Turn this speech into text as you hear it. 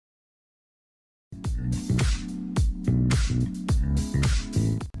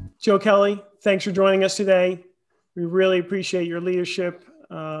Joe Kelley, thanks for joining us today. We really appreciate your leadership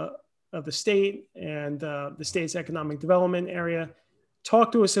of the state and the state's economic development area.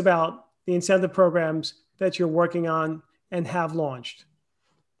 Talk to us about the incentive programs that you're working on and have launched.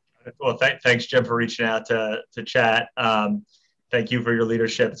 Well, thanks, Jim, for reaching out to chat. Thank you for your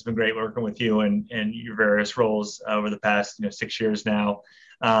leadership. It's been great working with you and your various roles over the past 6 years now.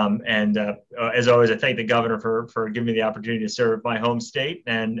 As always, I thank the governor for giving me the opportunity to serve my home state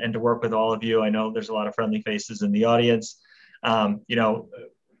and to work with all of you. I know there's a lot of friendly faces in the audience.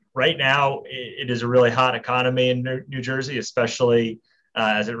 Right now, it is a really hot economy in New Jersey, especially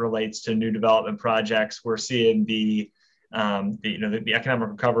as it relates to new development projects. We're seeing the Economic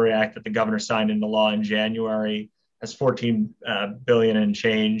Recovery Act that the governor signed into law in January has $14 billion and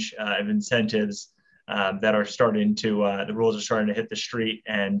change of incentives that are starting to, the rules are starting to hit the street,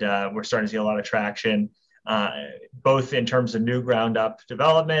 and we're starting to see a lot of traction, both in terms of new ground up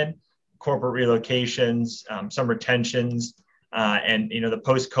development, corporate relocations, some retentions, and the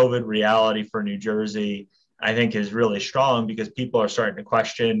post-COVID reality for New Jersey, I think, is really strong because people are starting to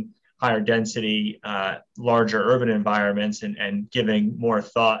question higher density, larger urban environments and giving more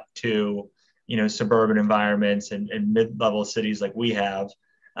thought to, suburban environments and mid-level cities like we have.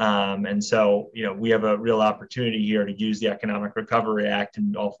 So we have a real opportunity here to use the Economic Recovery Act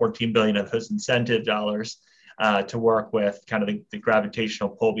and all 14 billion of those incentive dollars to work with kind of the gravitational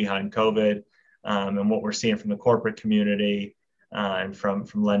pull behind COVID and what we're seeing from the corporate community and from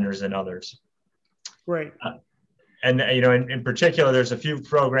lenders and others. Great. In particular, there's a few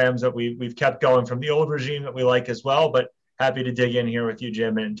programs that we've kept going from the old regime that we like as well, but happy to dig in here with you,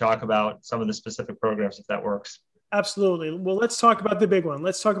 Jim, and talk about some of the specific programs if that works. Absolutely. Well, let's talk about the big one.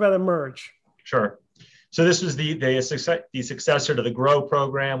 Let's talk about Emerge. Sure. So this was the successor to the GROW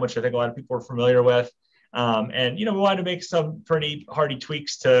program, which I think a lot of people are familiar with. We wanted to make some pretty hardy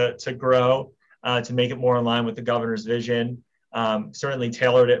tweaks to GROW to make it more in line with the governor's vision. Certainly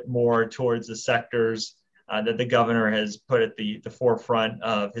tailored it more towards the sectors that the governor has put at the forefront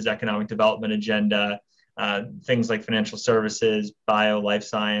of his economic development agenda. Things like financial services, bio, life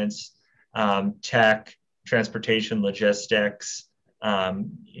science, tech, transportation, logistics,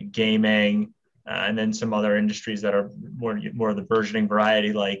 gaming, and then some other industries that are more of the burgeoning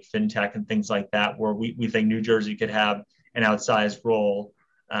variety like fintech and things like that, where we think New Jersey could have an outsized role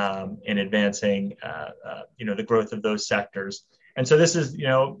in advancing the growth of those sectors. And so this is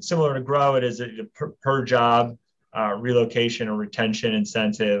similar to GROW. It is a per job relocation or retention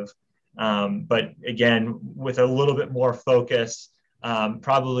incentive, but again with a little bit more focus.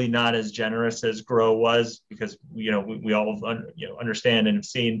 Probably not as generous as GROW was, because we all understand and have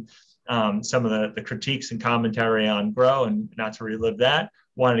seen some of the critiques and commentary on GROW, and not to relive that,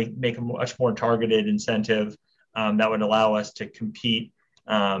 wanted to make a much more targeted incentive that would allow us to compete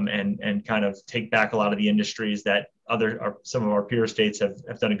and kind of take back a lot of the industries that some of our peer states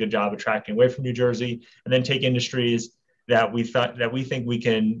have done a good job attracting away from New Jersey, and then take industries that we think we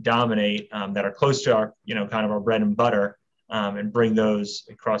can dominate, that are close to our kind of our bread and butter. And bring those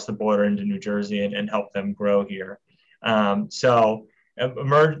across the border into New Jersey and help them grow here. The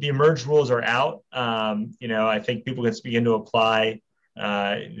Emerge rules are out. I think people can begin to apply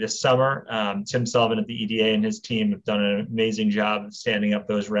this summer. Tim Sullivan at the EDA and his team have done an amazing job of standing up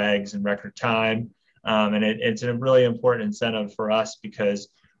those regs in record time. It's a really important incentive for us because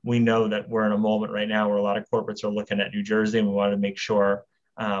we know that we're in a moment right now where a lot of corporates are looking at New Jersey, and we want to make sure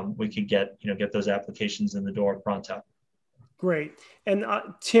we could get those applications in the door pronto. Great. And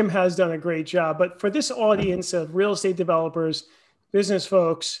Tim has done a great job. But for this audience of real estate developers, business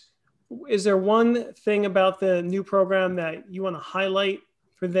folks, is there one thing about the new program that you want to highlight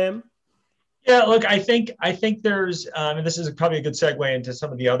for them? Yeah, look, I think there's, and this is probably a good segue into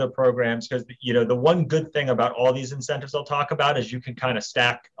some of the other programs, because the one good thing about all these incentives I'll talk about is you can kind of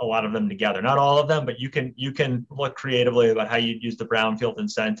stack a lot of them together. Not all of them, but you can look creatively about how you'd use the brownfield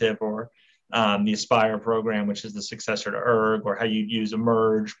incentive or the Aspire program, which is the successor to ERG, or how you use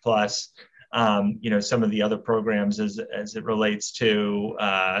Emerge plus, some of the other programs as it relates to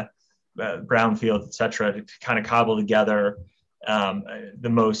brownfield, et cetera, to kind of cobble together the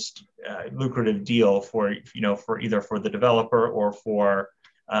most lucrative deal for either for the developer or for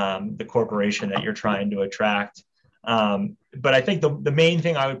the corporation that you're trying to attract. But I think the main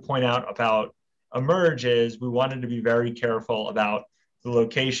thing I would point out about Emerge is we wanted to be very careful about the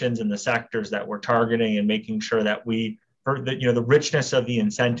locations and the sectors that we're targeting, and making sure that the richness of the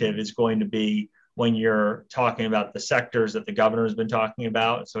incentive is going to be when you're talking about the sectors that the governor has been talking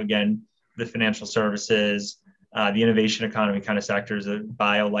about. So again, the financial services, the innovation economy kind of sectors,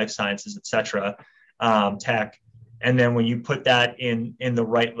 bio, life sciences, et cetera, tech. And then when you put that in the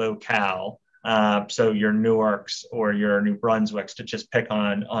right locale, so your Newarks or your New Brunswicks, to just pick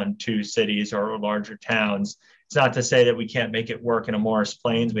on two cities or larger towns. It's not to say that we can't make it work in a Morris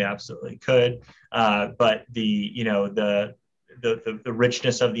Plains. We absolutely could, but the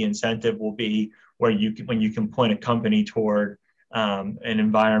richness of the incentive will be where when you can point a company toward an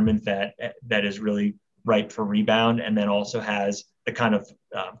environment that is really ripe for rebound, and then also has the kind of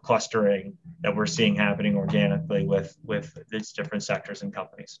clustering that we're seeing happening organically with its different sectors and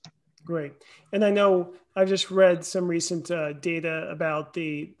companies. Great. And I know I've just read some recent data about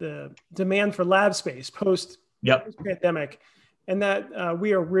the demand for lab space post-pandemic, and that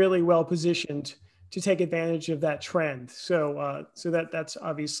we are really well positioned to take advantage of that trend. So that's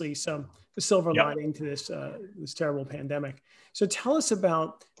obviously the silver lining to this terrible pandemic. So tell us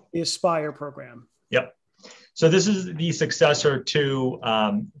about the Aspire program. Yep. So this is the successor to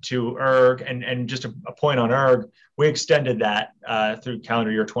ERG, and just a point on ERG, we extended that through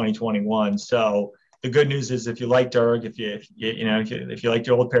calendar year 2021. So the good news is, if you liked ERG, if you liked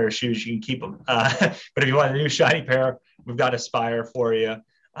your old pair of shoes, you can keep them. But if you want a new shiny pair, we've got Aspire for you.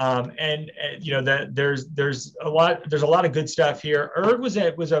 There's a lot of good stuff here. ERG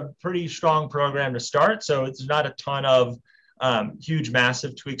was a pretty strong program to start, so it's not a ton of huge,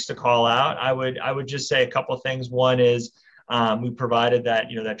 massive tweaks to call out. I would just say a couple of things. One is we provided that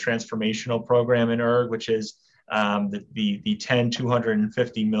transformational program in ERG, which is the 10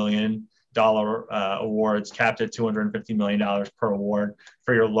 $250 million awards, capped at $250 million per award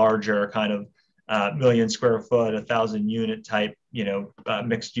for your larger kind of million square foot, 1,000 unit type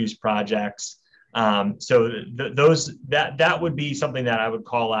mixed use projects. So that would be something that I would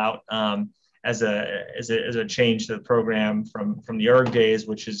call out as a change to the program from the ERG days,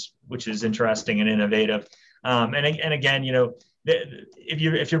 which is interesting and innovative. And again,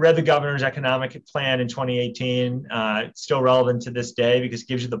 if you read the governor's economic plan in 2018, it's still relevant to this day because it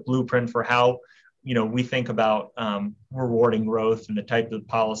gives you the blueprint for how we think about rewarding growth and the type of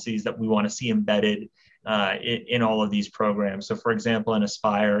policies that we want to see embedded in all of these programs. So, for example, in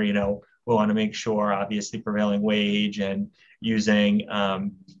Aspire, we want to make sure, obviously, prevailing wage and using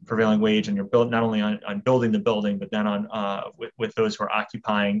prevailing wage, and you're not only on building the building, but then on with those who are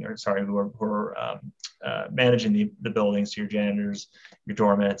occupying, who are managing the buildings, so your janitors, your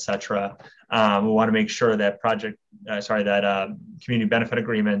doormen, et cetera. We want to make sure that community benefit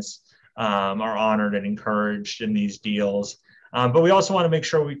agreements are honored and encouraged in these deals. But we also want to make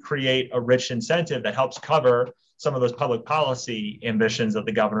sure we create a rich incentive that helps cover some of those public policy ambitions that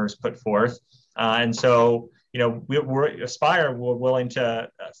the governor's put forth. And so, we're Aspire, we're willing to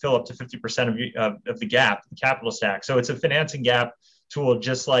fill up to 50% of the gap, the capital stack. So it's a financing gap tool,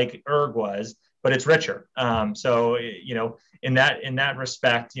 just like ERG was, but it's richer. So, in that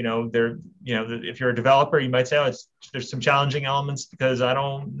respect, if you're a developer, you might say, there's some challenging elements because I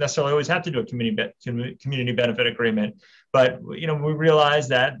don't necessarily always have to do a community benefit agreement. But, we realize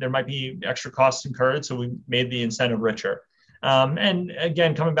that there might be extra costs incurred, so we made the incentive richer. And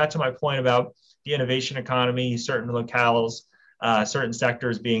again, coming back to my point about the innovation economy, certain locales, certain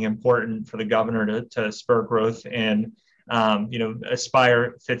sectors being important for the governor to spur growth, and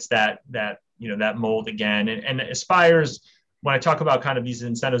Aspire fits that mold again. And Aspire's, when I talk about kind of these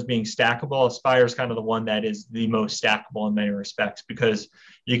incentives being stackable, Aspire is kind of the one that is the most stackable in many respects, because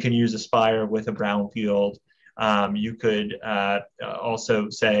you can use Aspire with a brownfield. You could also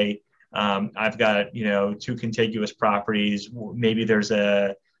say, I've got, two contiguous properties. Maybe there's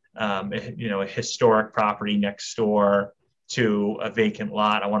a historic property next door to a vacant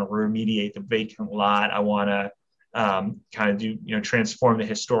lot. I want to remediate the vacant lot. I want to kind of do, transform the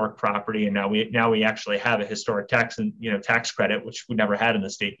historic property. And now we actually have a historic tax credit, which we never had in the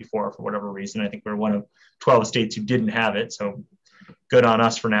state before for whatever reason. I think we're one of 12 states who didn't have it. So good on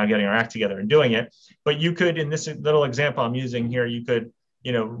us for now getting our act together and doing it. But you could, in this little example I'm using here, you could,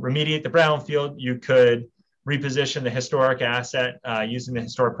 remediate the brownfield. You could reposition the historic asset using the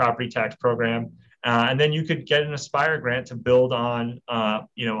historic property tax program. And then you could get an Aspire grant to build on the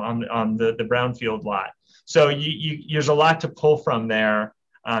brownfield lot. So there's a lot to pull from there,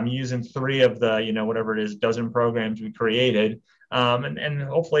 using 3 of the, whatever it is, dozen programs we created. And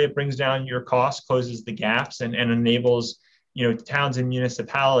hopefully it brings down your costs, closes the gaps, and enables, towns and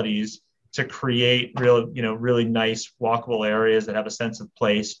municipalities to create really nice walkable areas that have a sense of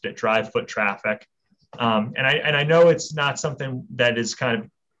place, that drive foot traffic. And I know it's not something that is kind of,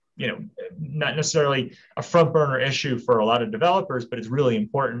 not necessarily a front burner issue for a lot of developers, but it's really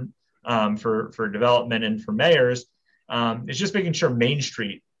important for development and for mayors. It's just making sure Main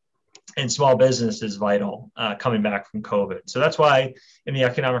Street and small business is vital coming back from COVID. So that's why in the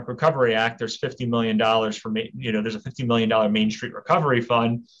Economic Recovery Act, there's $50 million for, there's a $50 million Main Street Recovery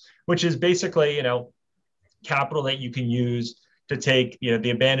Fund, which is basically, capital that you can use to take, the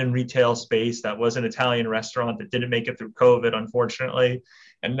abandoned retail space that was an Italian restaurant that didn't make it through COVID, unfortunately,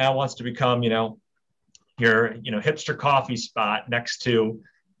 and now wants to become, your, hipster coffee spot next to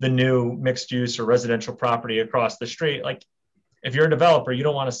the new mixed use or residential property across the street. Like, if you're a developer, you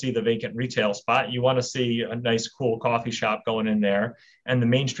don't want to see the vacant retail spot. You want to see a nice, cool coffee shop going in there. And the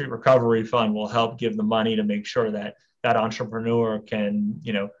Main Street Recovery Fund will help give the money to make sure that that entrepreneur can,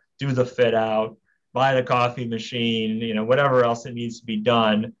 do the fit out, buy the coffee machine, whatever else it needs to be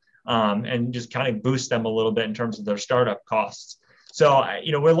done, and just kind of boost them a little bit in terms of their startup costs. So,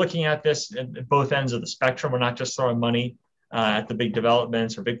 we're looking at this at both ends of the spectrum. We're not just throwing money at the big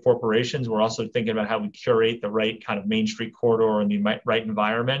developments or big corporations. We're also thinking about how we curate the right kind of Main Street corridor and the right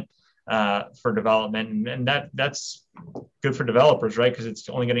environment for development. And that's good for developers, right? Because it's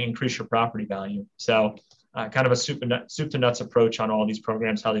only going to increase your property value. So kind of a soup to nuts approach on all these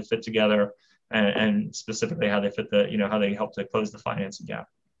programs, how they fit together, and specifically how they fit how they help to close the financing gap.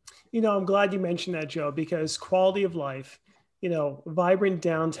 I'm glad you mentioned that, Joe, because quality of life, vibrant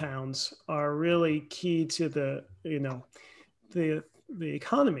downtowns are really key to the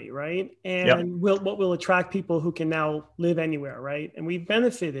economy, right? And what will attract people who can now live anywhere, right? And we've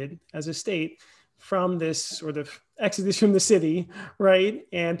benefited as a state from this sort of exodus from the city, right?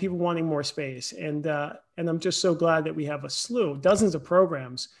 And people wanting more space. And I'm just so glad that we have a slew, dozens of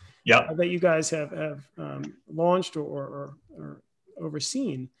programs that you guys have launched or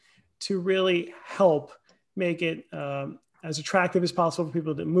overseen to really help make it as attractive as possible for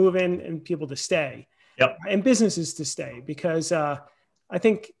people to move in and people to stay. And businesses to stay, because I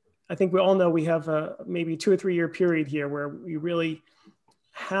think we all know we have maybe 2 or 3 year period here where we really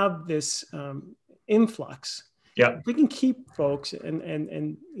have this influx. If we can keep folks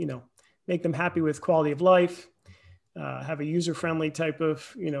and make them happy with quality of life, have a user-friendly type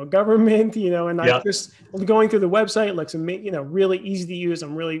of government, and not just going through the website looks really easy to use.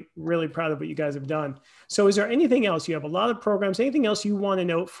 I'm really, really proud of what you guys have done. So is there anything else? You have a lot of programs, anything else you want to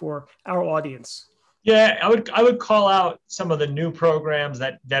note for our audience? Yeah, I would call out some of the new programs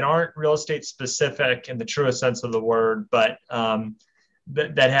that aren't real estate specific in the truest sense of the word, but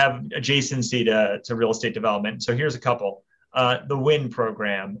that have adjacency to real estate development. So here's a couple. The WIN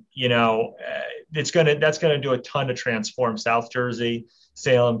program, that's going to do a ton to transform South Jersey,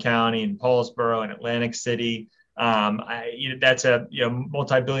 Salem County, and Paulsboro and Atlantic City. That's a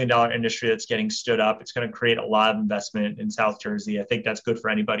multi-billion-dollar industry that's getting stood up. It's going to create a lot of investment in South Jersey. I think that's good for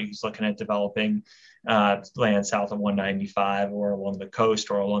anybody who's looking at developing land south of 195 or along the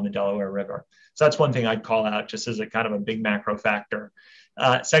coast or along the Delaware River. So that's one thing I'd call out just as a kind of a big macro factor.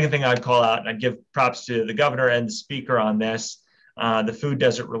 Second thing I'd call out, and I'd give props to the governor and the speaker on this, the Food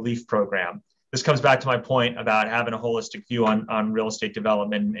Desert Relief Program. This comes back to my point about having a holistic view on real estate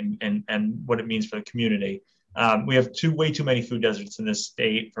development and what it means for the community. We have way too many food deserts in this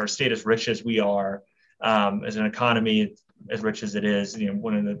state. For a state as rich as we are, as an economy as rich as it is,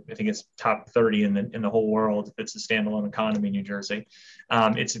 one of the, I think it's top 30 in the whole world if it's a standalone economy, New Jersey.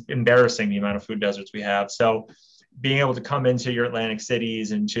 It's embarrassing the amount of food deserts we have. So being able to come into your Atlantic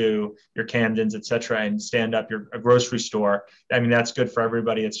cities and to your Camdens, et cetera, and stand up a grocery store, I mean, that's good for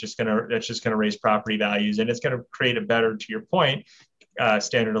everybody. That's just gonna raise property values, and it's gonna create a better, to your point,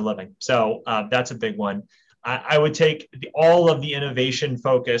 standard of living. So that's a big one. I would take all of the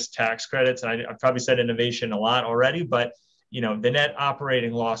innovation-focused tax credits, and I've probably said innovation a lot already, but the net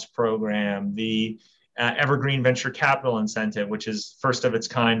operating loss program, the evergreen venture capital incentive, which is first of its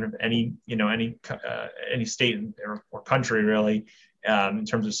kind of any state or country really, in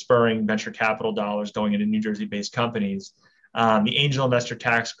terms of spurring venture capital dollars going into New Jersey-based companies, the angel investor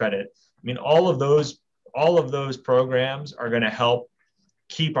tax credit. I mean, all of those programs are going to help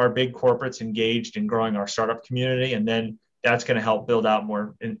keep our big corporates engaged in growing our startup community, and then that's going to help build out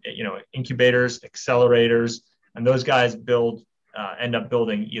more, incubators, accelerators, and those guys end up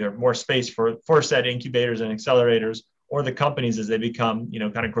building either more space for said incubators and accelerators, or the companies as they become,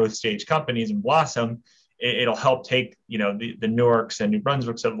 kind of growth stage companies and blossom. It'll help take, the Newarks and New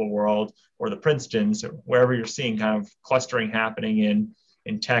Brunswicks of the world, or the Princetons, or wherever you're seeing kind of clustering happening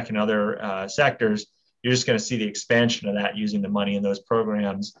in tech and other sectors. You're just going to see the expansion of that using the money in those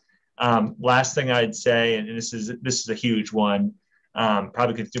programs. Last thing I'd say, and this is a huge one,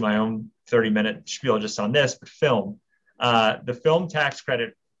 probably could do my own 30-minute spiel just on this, but film. The film tax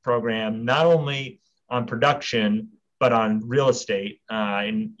credit program, not only on production, but on real estate.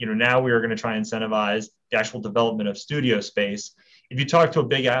 And now we are going to try and incentivize the actual development of studio space. if you talk to a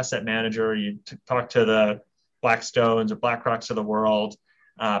big asset manager, you talk to the Blackstones or BlackRocks of the world,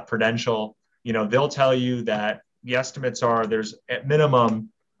 Prudential, they'll tell you that the estimates are there's at minimum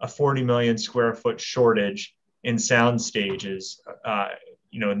a 40 million square foot shortage in sound stages,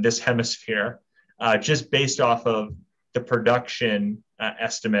 in this hemisphere, just based off of the production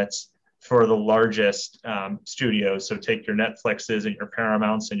estimates for the largest studios. So take your Netflixes and your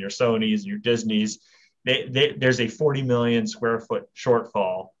Paramounts and your Sonys and your Disneys. There's a 40 million square foot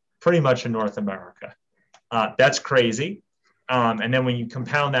shortfall pretty much in North America. That's crazy. And then when you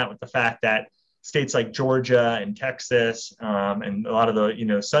compound that with the fact that states like Georgia and Texas and a lot of the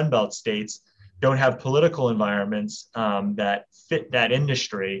Sunbelt states don't have political environments that fit that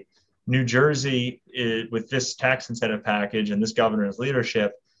industry. New Jersey, with this tax incentive package and this governor's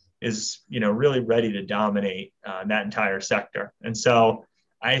leadership, is really ready to dominate that entire sector. And so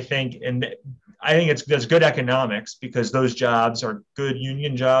I think there's good economics because those jobs are good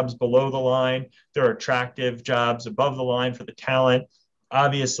union jobs below the line. They're attractive jobs above the line for the talent.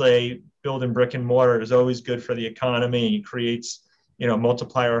 Obviously, building brick and mortar is always good for the economy and creates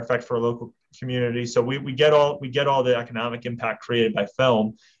multiplier effect for a local community. So we get all the economic impact created by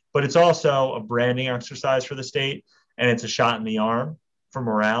film, but it's also a branding exercise for the state, and it's a shot in the arm for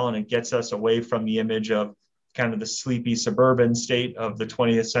morale, and it gets us away from the image of kind of the sleepy suburban state of the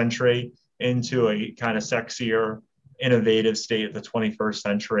 20th century into a kind of sexier, innovative state of the 21st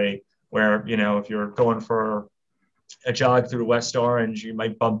century, where, if you're going for a jog through West Orange, you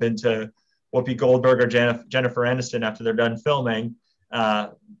might bump into Whoopi Goldberg or Jennifer Aniston after they're done filming,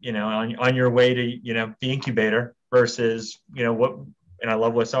 on your way to, the incubator versus, and I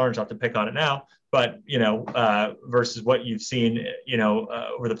love West Orange, I'll have to pick on it now, but, versus what you've seen,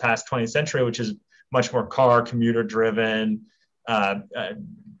 over the past 20th century, which is much more car commuter driven,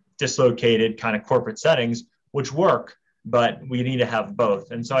 dislocated kind of corporate settings, which work, but we need to have both.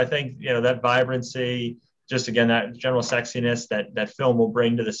 And so I think, that vibrancy, just again, that general sexiness that film will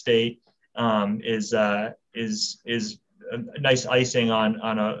bring to the state is a nice icing on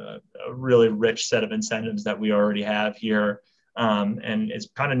a really rich set of incentives that we already have here. And it's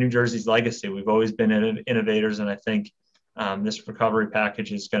kind of New Jersey's legacy. We've always been innovators, and I think this recovery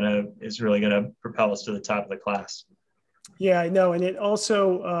package is really gonna propel us to the top of the class. Yeah, I know, and it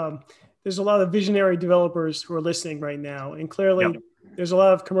also there's a lot of visionary developers who are listening right now, and clearly there's a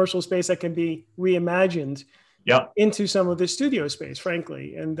lot of commercial space that can be reimagined into some of the studio space,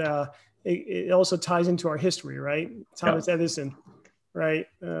 frankly, and it also ties into our history, right? Thomas Edison, right,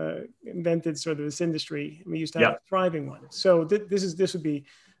 invented sort of this industry. We used to have a thriving one. So this would be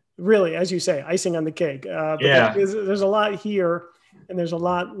really, as you say, icing on the cake. But there's a lot here, and there's a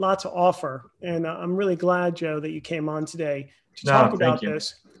lot to offer. And I'm really glad, Joe, that you came on today to talk about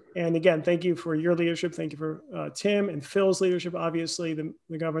this. And again, thank you for your leadership. Thank you for Tim and Phil's leadership, obviously,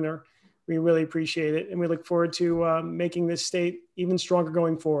 the governor. We really appreciate it. And we look forward to making this state even stronger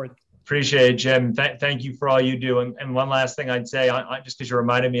going forward. Appreciate it, Jim. Thank you for all you do. And one last thing I'd say, just because you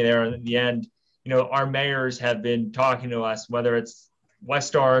reminded me there at the end, our mayors have been talking to us, whether it's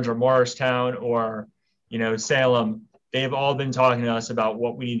West Orange or Morristown or, Salem. They've all been talking to us about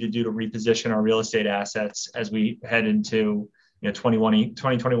what we need to do to reposition our real estate assets as we head into 2021,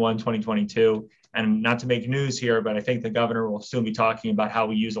 2022. And not to make news here, but I think the governor will soon be talking about how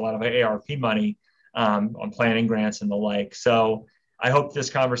we use a lot of ARP money on planning grants and the like. So I hope this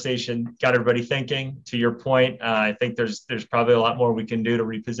conversation got everybody thinking. To your point, I think there's probably a lot more we can do to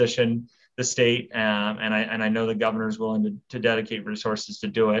reposition the state, and I know the governor is willing to dedicate resources to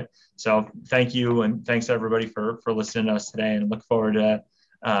do it. So thank you, and thanks everybody for listening to us today, and look forward to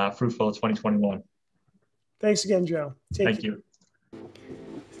fruitful 2021. Thanks again, Joe. Thank you.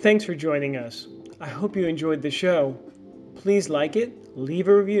 Thanks for joining us. I hope you enjoyed the show. Please like it, leave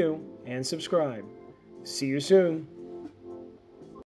a review, and subscribe. See you soon.